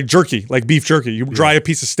like jerky, like beef jerky. You dry a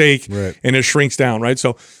piece of steak and it shrinks down, right?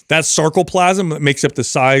 So that's sarcoplasm that makes up the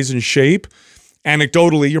size and shape.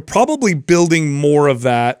 Anecdotally, you're probably building more of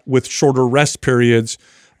that with shorter rest periods,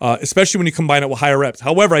 especially when you combine it with higher reps.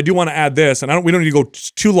 However, I do want to add this, and we don't need to go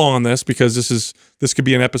too long on this because this could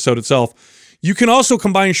be an episode itself. You can also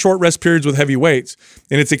combine short rest periods with heavy weights,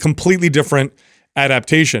 and it's a completely different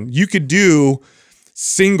adaptation. You could do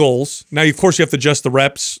singles. Now, of course, you have to adjust the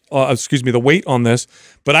reps, the weight on this,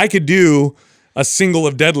 but I could do a single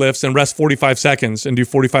of deadlifts and rest 45 seconds and do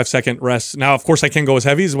 45-second rests. Now, of course, I can go as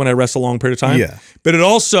heavy as when I rest a long period of time. Yeah. But it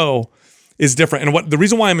also is different. And the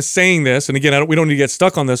reason why I'm saying this, and again, we don't need to get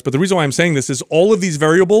stuck on this, but the reason why I'm saying this is all of these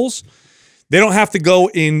variables, they don't have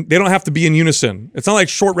to be in unison. It's not like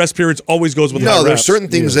short rest periods always goes with high reps. There's certain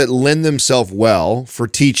things that lend themselves well for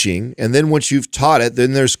teaching, and then once you've taught it,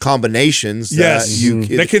 then there's combinations that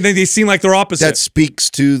they seem like they're opposite. That speaks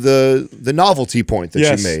to the novelty point that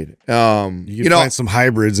you made. You can find some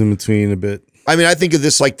hybrids in between a bit. I mean, I think of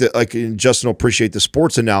this like Justin will appreciate the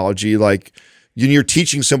sports analogy, like you're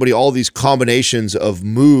teaching somebody all these combinations of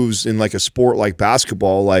moves in like a sport like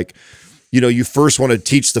basketball, like, you know, you first want to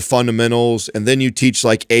teach the fundamentals, and then you teach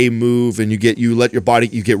like a move, and you let your body,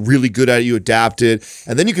 you get really good at it, you adapt it,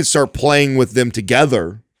 and then you can start playing with them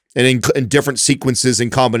together and in different sequences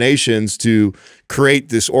and combinations to create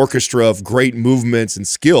this orchestra of great movements and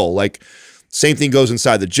skill. Like, same thing goes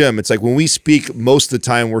inside the gym. It's like when we speak, most of the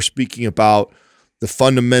time we're speaking about the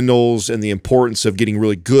fundamentals and the importance of getting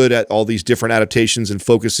really good at all these different adaptations and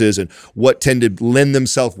focuses and what tend to lend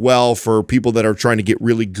themselves well for people that are trying to get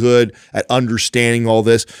really good at understanding all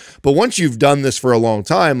this. But once you've done this for a long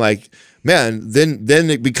time, like, man, then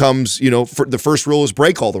it becomes, you know, the first rule is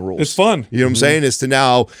break all the rules. It's fun. You know what I'm saying? Is to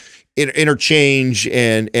now interchange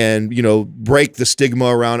and you know, break the stigma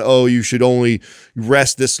around, oh, you should only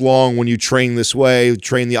rest this long when you train this way,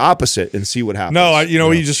 train the opposite and see what happens. No,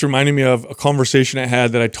 you just reminded me of a conversation I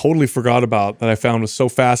had that I totally forgot about that I found was so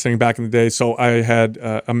fascinating back in the day. So I had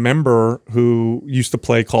a member who used to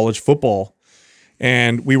play college football,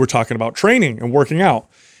 and we were talking about training and working out.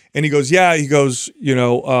 And he goes, you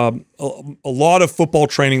know, a lot of football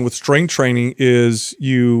training with strength training is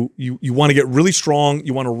you want to get really strong,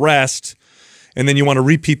 you want to rest, and then you want to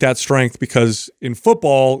repeat that strength, because in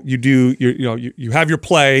football you have your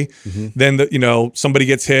play, then somebody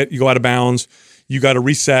gets hit, you go out of bounds, you got to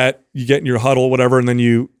reset, you get in your huddle, whatever, and then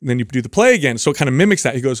you do the play again. So it kind of mimics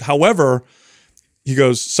that. He goes, however,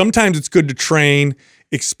 sometimes it's good to train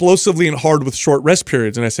explosively and hard with short rest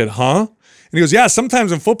periods. And I said, huh? And he goes, yeah,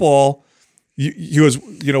 sometimes in football, he goes,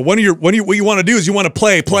 you know, what you want to do is you want to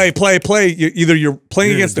play. Either you're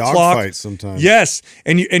playing against the clock. Fight sometimes. Yes.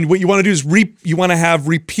 And what you want to do is you want to have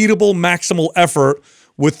repeatable maximal effort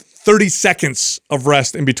with 30 seconds of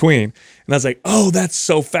rest in between. And I was like, oh, that's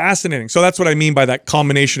so fascinating. So that's what I mean by that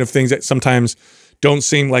combination of things that sometimes don't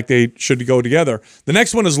seem like they should go together. The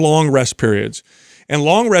next one is long rest periods. And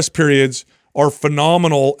long rest periods are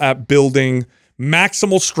phenomenal at building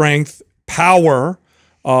maximal strength, power,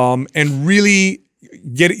 and really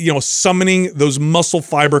summoning those muscle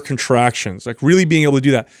fiber contractions, like really being able to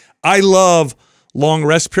do that. I love long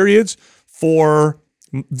rest periods for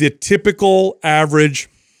the typical average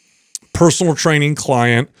personal training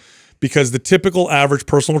client, because the typical average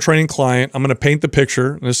personal training client, I'm going to paint the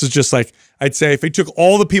picture. And this is just like, I'd say if I took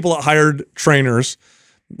all the people that hired trainers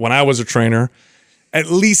when I was a trainer, at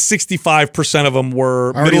least 65% of them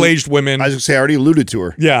were middle-aged women. I was going to say, I already alluded to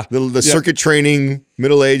her. Yeah. The circuit training,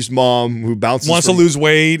 middle-aged mom who bounces. Wants to lose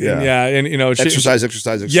weight. And you know. Exercise.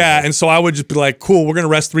 Yeah, and so I would just be like, cool, we're going to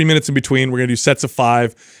rest 3 minutes in between. We're going to do sets of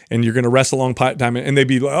 5, and you're going to rest a long time. And they'd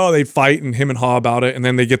be like, oh, they'd fight and him and haw about it, and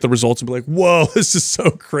then they get the results and be like, whoa, this is so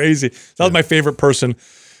crazy. That was my favorite person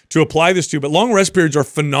to apply this to. But long rest periods are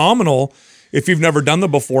phenomenal if you've never done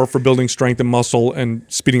them before for building strength and muscle and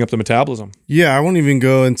speeding up the metabolism. Yeah, I won't even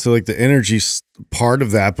go into like the energy part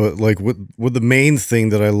of that, but like what the main thing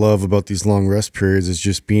that I love about these long rest periods is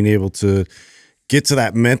just being able to get to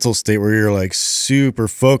that mental state where you're like super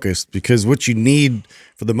focused, because what you need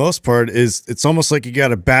for the most part is it's almost like you got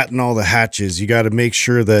to batten all the hatches. You got to make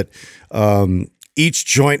sure that each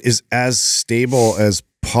joint is as stable as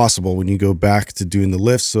possible when you go back to doing the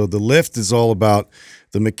lift. So the lift is all about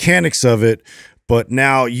the mechanics of it, but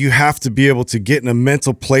now you have to be able to get in a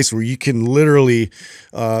mental place where you can literally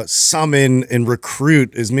summon and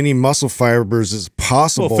recruit as many muscle fibers as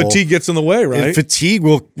possible. Well, fatigue gets in the way, right? And fatigue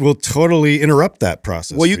will totally interrupt that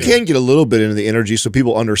process. Well, you can get a little bit into the energy so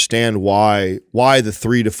people understand why the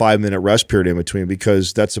 3 to 5 minute rest period in between,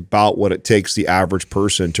 because that's about what it takes the average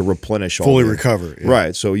person to replenish fully recover. Yeah.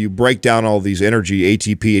 Right. So you break down all these energy,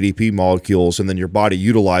 ATP, ADP molecules, and then your body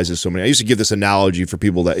utilizes so many. I used to give this analogy for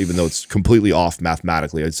people that, even though it's completely off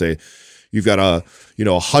mathematically, I'd say you've got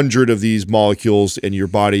 100 of these molecules in your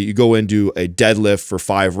body. You go into a deadlift for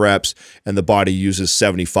 5 reps and the body uses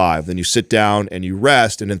 75. Then you sit down and you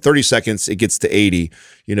rest, and in 30 seconds it gets to 80.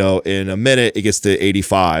 In a minute it gets to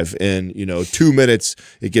 85. In 2 minutes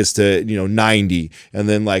it gets to 90. And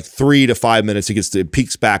then like 3 to 5 minutes it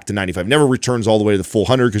peaks back to 95. Never returns all the way to the full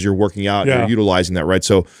 100 because you're working out, and you're utilizing that, right?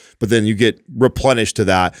 So, but then you get replenished to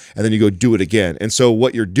that, and then you go do it again. And so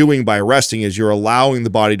what you're doing by resting is you're allowing the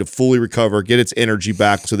body to fully recover, get its energy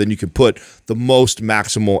back, so then you can put the most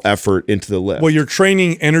maximal effort into the lift. Well, you're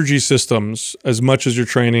training energy systems as much as you're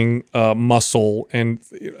training muscle. And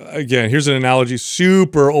again, here's an analogy,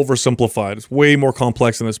 super oversimplified. It's way more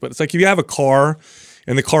complex than this, but it's like if you have a car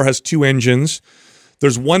and the car has 2 engines,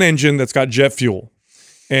 there's one engine that's got jet fuel.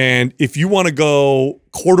 And if you want to go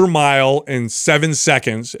 1/4 mile in 7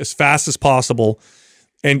 seconds, as fast as possible,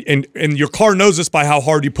 and your car knows this by how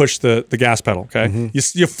hard you push the gas pedal, okay?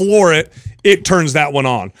 You floor it, it turns that one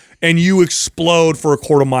on, and you explode for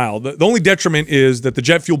 1/4 mile. The only detriment is that the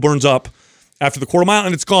jet fuel burns up after the 1/4 mile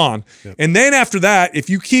and it's gone. Yep. And then after that, if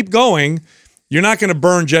you keep going, you're not going to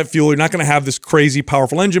burn jet fuel. You're not going to have this crazy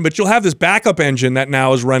powerful engine, but you'll have this backup engine that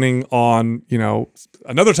now is running on,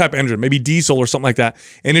 another type of engine, maybe diesel or something like that.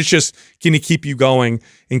 And it's just going to keep you going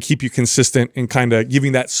and keep you consistent and kind of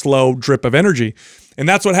giving that slow drip of energy. And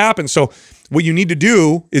that's what happens. So what you need to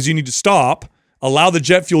do is you need to stop, allow the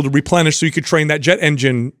jet fuel to replenish so you could train that jet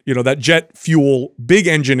engine, that jet fuel big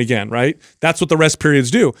engine again, right? That's what the rest periods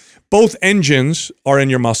do. Both engines are in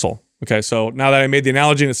your muscle. Okay, so now that I made the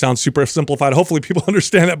analogy and it sounds super simplified, hopefully people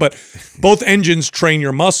understand that, but both engines train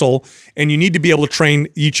your muscle, and you need to be able to train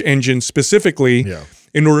each engine specifically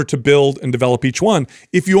in order to build and develop each one.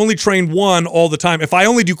 If you only train one all the time, if I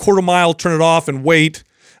only do 1/4 mile, turn it off and wait,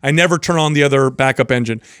 I never turn on the other backup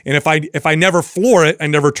engine. And if I never floor it, I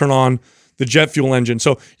never turn on the jet fuel engine.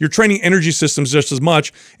 So you're training energy systems just as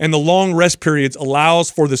much, and the long rest periods allows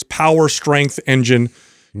for this power strength engine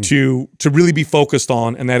to really be focused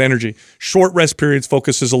on, and that energy. Short rest periods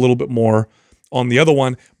focuses a little bit more on the other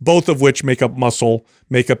one, both of which make up muscle,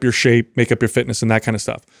 make up your shape, make up your fitness, and that kind of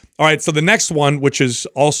stuff. All right, so the next one, which is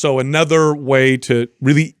also another way to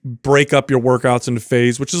really break up your workouts into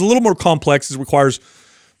phase, which is a little more complex, it requires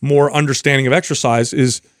more understanding of exercise,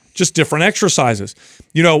 is just different exercises.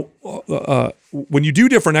 When you do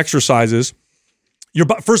different exercises,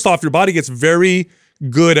 first off, your body gets very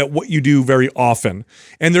good at what you do very often.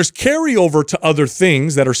 And there's carryover to other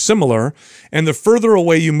things that are similar. And the further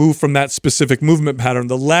away you move from that specific movement pattern,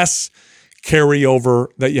 the less carryover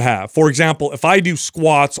that you have. For example, if I do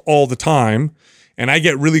squats all the time and I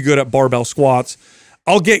get really good at barbell squats,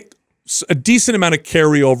 I'll get a decent amount of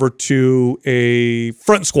carryover to a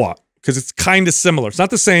front squat because it's kind of similar. It's not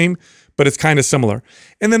the same, but it's kind of similar.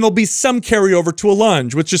 And then there'll be some carryover to a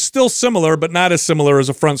lunge, which is still similar, but not as similar as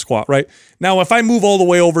a front squat, right? Now, if I move all the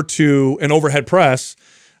way over to an overhead press,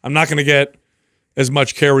 I'm not going to get as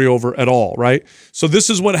much carryover at all, right? So this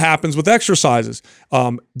is what happens with exercises.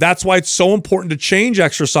 That's why it's so important to change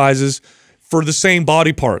exercises for the same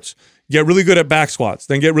body parts. Get really good at back squats,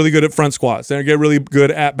 then get really good at front squats, then get really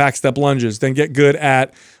good at back step lunges, then get good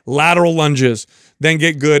at lateral lunges, then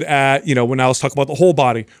get good at, you know, when I was talking about the whole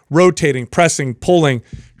body, rotating, pressing, pulling,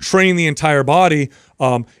 train the entire body,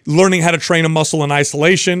 learning how to train a muscle in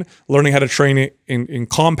isolation, learning how to train it in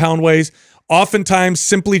compound ways. Oftentimes,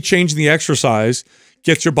 simply changing the exercise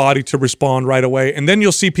gets your body to respond right away. And then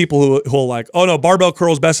you'll see people who are like, oh no, barbell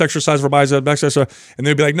curl is best exercise for bicep, best exercise. And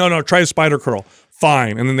they'll be like, no, try a spider curl.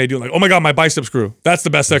 Fine. And then they do like, oh my God, my biceps grew. That's the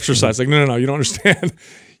best exercise. Like, no, you don't understand.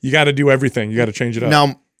 You got to do everything. You got to change it up.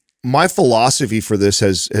 Now, my philosophy for this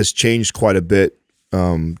has changed quite a bit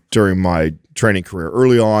during my training career.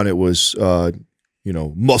 Early on, it was, you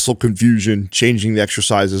know, muscle confusion, changing the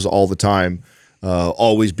exercises all the time,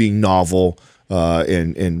 always being novel.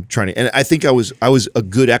 And trying to, and I think I was a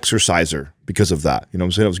good exerciser because of that. You know what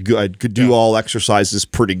I'm saying? I was good. I could do all exercises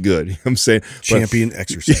pretty good. You know what I'm saying? Champion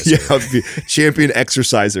exerciser. Yeah, champion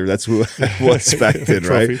exerciser. That's what I expected,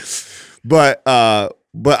 right? But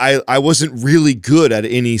I wasn't really good at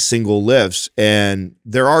any single lifts. And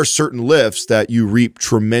there are certain lifts that you reap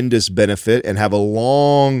tremendous benefit and have a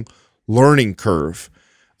long learning curve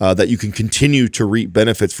that you can continue to reap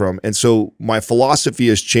benefits from. And so my philosophy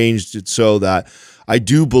has changed it so that I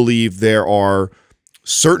do believe there are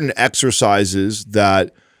certain exercises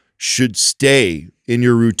that should stay in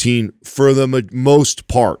your routine for the most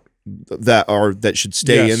part, that should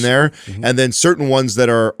stay in there. And then certain ones that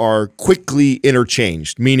are quickly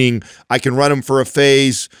interchanged, meaning I can run them for a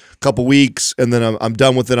phase, a couple weeks, and then I'm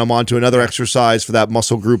done with it. I'm on to another exercise for that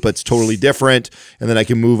muscle group that's totally different. And then I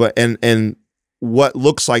can move and what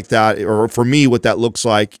looks like that, or for me, what that looks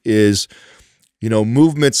like is, you know,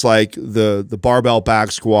 movements like the barbell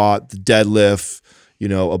back squat, the deadlift, you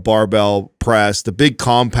know, a barbell press, the big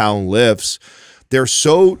compound lifts. They're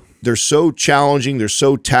so challenging. They're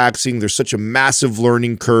so taxing. There's such a massive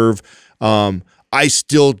learning curve. I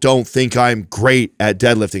still don't think I'm great at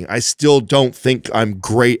deadlifting. I still don't think I'm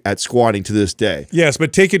great at squatting to this day. Yes,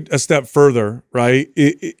 but take it a step further, right?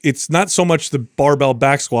 It's not so much the barbell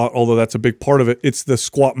back squat, although that's a big part of it. It's the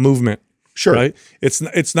squat movement. Sure. Right?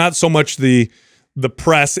 It's not so much the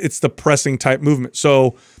press, it's the pressing type movement.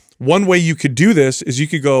 So one way you could do this is you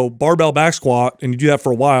could go barbell back squat and you do that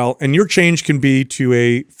for a while, and your change can be to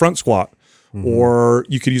a front squat, or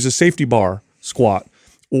you could use a safety bar squat.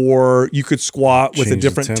 Or you could squat with a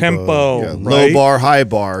different tempo. Yeah, low bar, high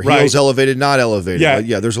bar, heels elevated, not elevated.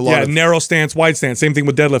 Yeah, there's a lot of narrow stance, wide stance. Same thing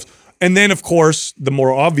with deadlift. And then, of course, the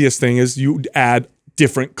more obvious thing is you add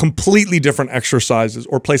completely different exercises,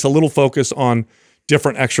 or place a little focus on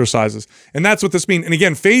different exercises. And that's what this means. And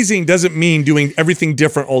again, phasing doesn't mean doing everything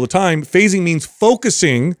different all the time. Phasing means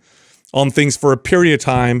focusing on things for a period of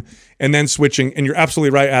time and then switching. And you're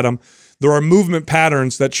absolutely right, Adam. There are movement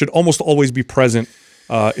patterns that should almost always be present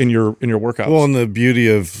in your workouts. Well, and the beauty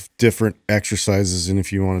of different exercises, and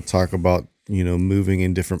if you want to talk about, you know, moving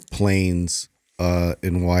in different planes,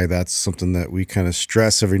 and why that's something that we kind of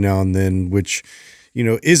stress every now and then, which, you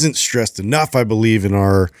know, isn't stressed enough, I believe, in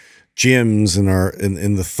our gyms and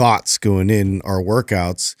in the thoughts going in our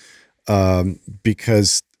workouts,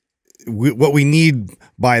 because what we need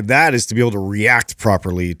by that is to be able to react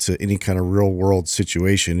properly to any kind of real world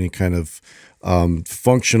situation, any kind of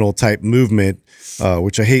functional type movement,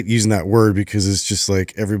 which I hate using that word because it's just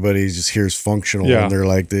like everybody just hears functional and they're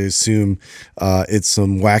like, they assume it's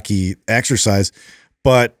some wacky exercise.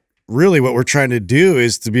 But really what we're trying to do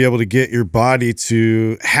is to be able to get your body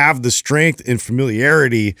to have the strength and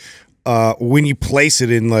familiarity when you place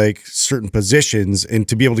it in like certain positions, and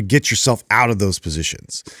to be able to get yourself out of those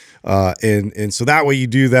positions. And so that way you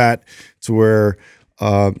do that to where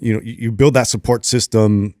you know, you build that support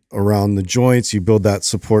system around the joints. You build that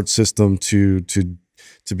support system to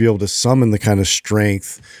be able to summon the kind of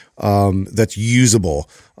strength that's usable.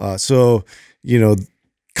 So, you know,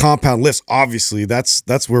 compound lifts, obviously,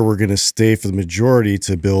 that's where we're going to stay for the majority,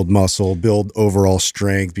 to build muscle, build overall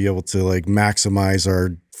strength, be able to like maximize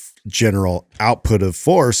our general output of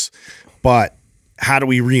force. But how do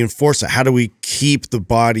we reinforce it? How do we keep the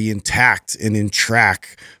body intact and in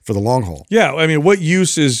track for the long haul? Yeah, I mean, what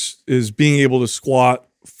use is being able to squat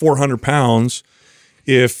 400 pounds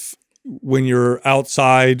if when you're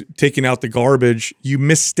outside taking out the garbage, you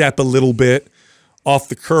misstep a little bit off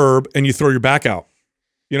the curb and you throw your back out?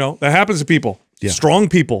 You know, that happens to people, strong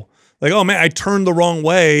people. Like, oh man, I turned the wrong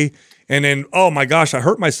way, and then, oh my gosh, I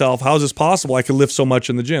hurt myself. How is this possible? I can lift so much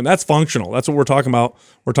in the gym. That's functional. That's what we're talking about.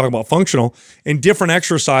 We're talking about functional. And different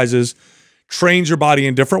exercises trains your body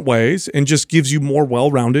in different ways and just gives you more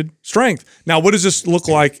well-rounded strength. Now, what does this look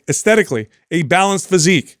like aesthetically? A balanced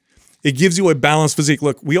physique. It gives you a balanced physique.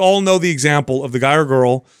 Look, we all know the example of the guy or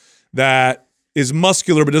girl that is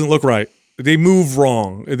muscular but doesn't look right. They move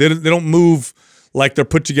wrong. They don't move like they're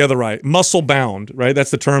put together right. Muscle bound, right?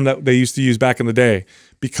 That's the term that they used to use back in the day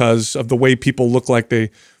because of the way people look like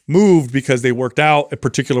they moved because they worked out a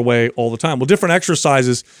particular way all the time. Well, different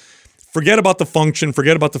exercises, forget about the function,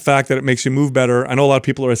 forget about the fact that it makes you move better. I know a lot of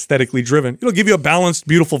people are aesthetically driven. It'll give you a balanced,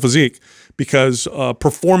 beautiful physique because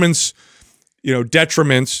performance,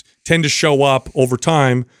 detriments tend to show up over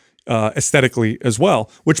time aesthetically as well,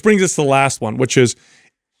 which brings us to the last one, which is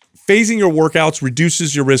phasing your workouts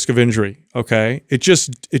reduces your risk of injury, okay? It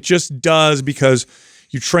just does because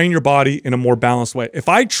you train your body in a more balanced way. If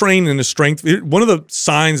I train in a strength, one of the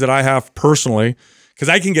signs that I have personally, because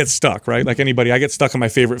I can get stuck, right? Like anybody, I get stuck in my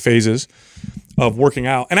favorite phases of working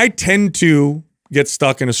out. And I tend to get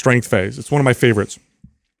stuck in a strength phase. It's one of my favorites.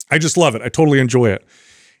 I just love it. I totally enjoy it.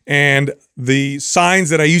 And the signs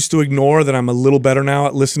that I used to ignore that I'm a little better now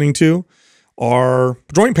at listening to are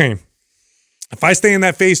joint pain. If I stay in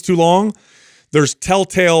that phase too long, there's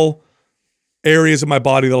telltale areas of my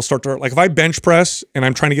body that'll start to hurt. Like if I bench press and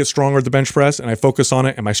I'm trying to get stronger at the bench press and I focus on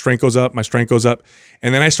it and my strength goes up,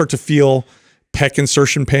 and then I start to feel pec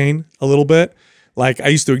insertion pain a little bit. Like I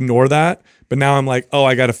used to ignore that, but now I'm like, oh,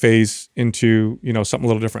 I got to phase into, something a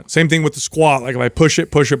little different. Same thing with the squat. Like if I push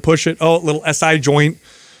it, oh, little SI joint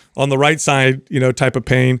on the right side, type of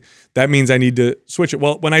pain, that means I need to switch it.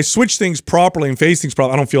 Well, when I switch things properly and phase things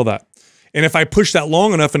properly, I don't feel that. And if I push that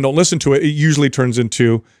long enough and don't listen to it, it usually turns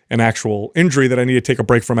into an actual injury that I need to take a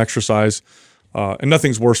break from exercise. And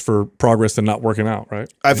nothing's worse for progress than not working out, right?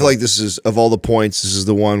 I feel like this is, of all the points, this is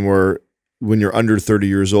the one where when you're under 30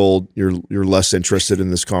 years old, you're less interested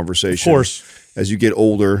in this conversation. Of course. As you get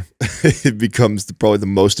older, it becomes probably the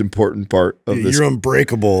most important part of this. You're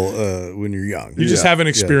unbreakable when you're young. You just haven't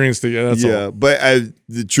experienced it yet. That's all. But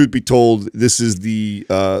the truth be told, this is the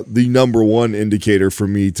number one indicator for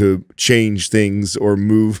me to change things or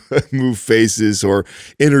move faces or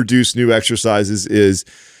introduce new exercises is,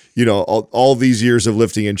 all these years of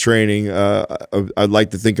lifting and training. I'd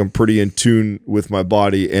like to think I'm pretty in tune with my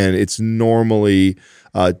body, and it's normally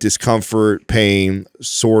discomfort, pain,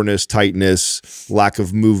 soreness, tightness, lack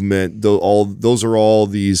of movement. Those are all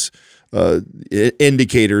these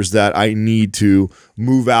indicators that I need to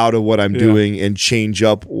move out of what I'm doing and change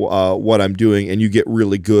up what I'm doing. And you get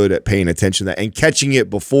really good at paying attention to that and catching it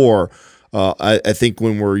before. I think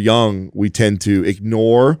when we're young, we tend to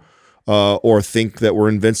ignore or think that we're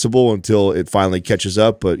invincible until it finally catches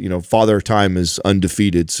up. But, Father Time is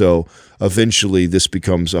undefeated. So eventually this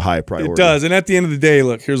becomes a high priority. It does. And at the end of the day,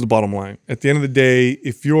 look, here's the bottom line. At the end of the day,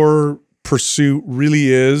 if your pursuit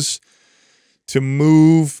really is to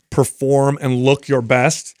move, perform, and look your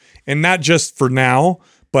best, and not just for now,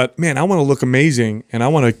 but man, I want to look amazing and I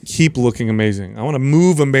want to keep looking amazing. I want to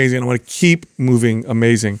move amazing. I want to keep moving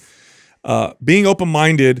amazing. Being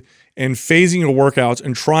open-minded and phasing your workouts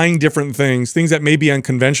and trying different things that may be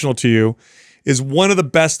unconventional to you is one of the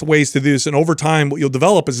best ways to do this. And over time, what you'll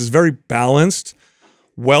develop is this very balanced,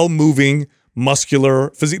 well-moving,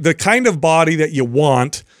 muscular physique, the kind of body that you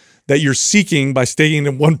want, that you're seeking by staying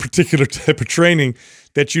in one particular type of training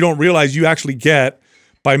that you don't realize you actually get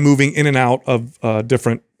by moving in and out of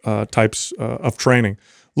different types of training.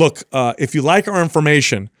 Look, if you like our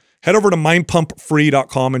information, head over to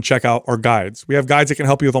mindpumpfree.com and check out our guides. We have guides that can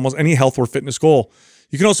help you with almost any health or fitness goal.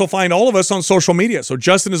 You can also find all of us on social media. So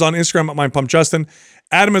Justin is on Instagram at mindpumpjustin.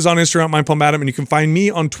 Adam is on Instagram at mindpumpadam. And you can find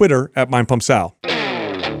me on Twitter at mindpumpsal.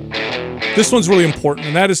 This one's really important,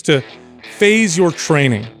 and that is to phase your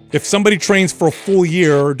training. If somebody trains for a full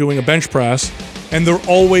year doing a bench press and they're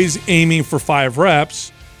always aiming for 5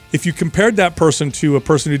 reps, if you compared that person to a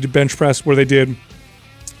person who did bench press where they did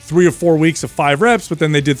 3 or 4 weeks of 5 reps, but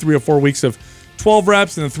then they did 3 or 4 weeks of 12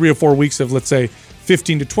 reps, and then 3 or 4 weeks of, let's say,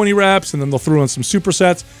 15 to 20 reps, and then they'll throw in some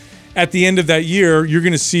supersets. At the end of that year, you're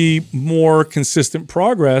going to see more consistent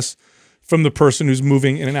progress from the person who's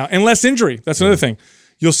moving in and out. And less injury. That's another thing.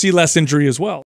 You'll see less injury as well.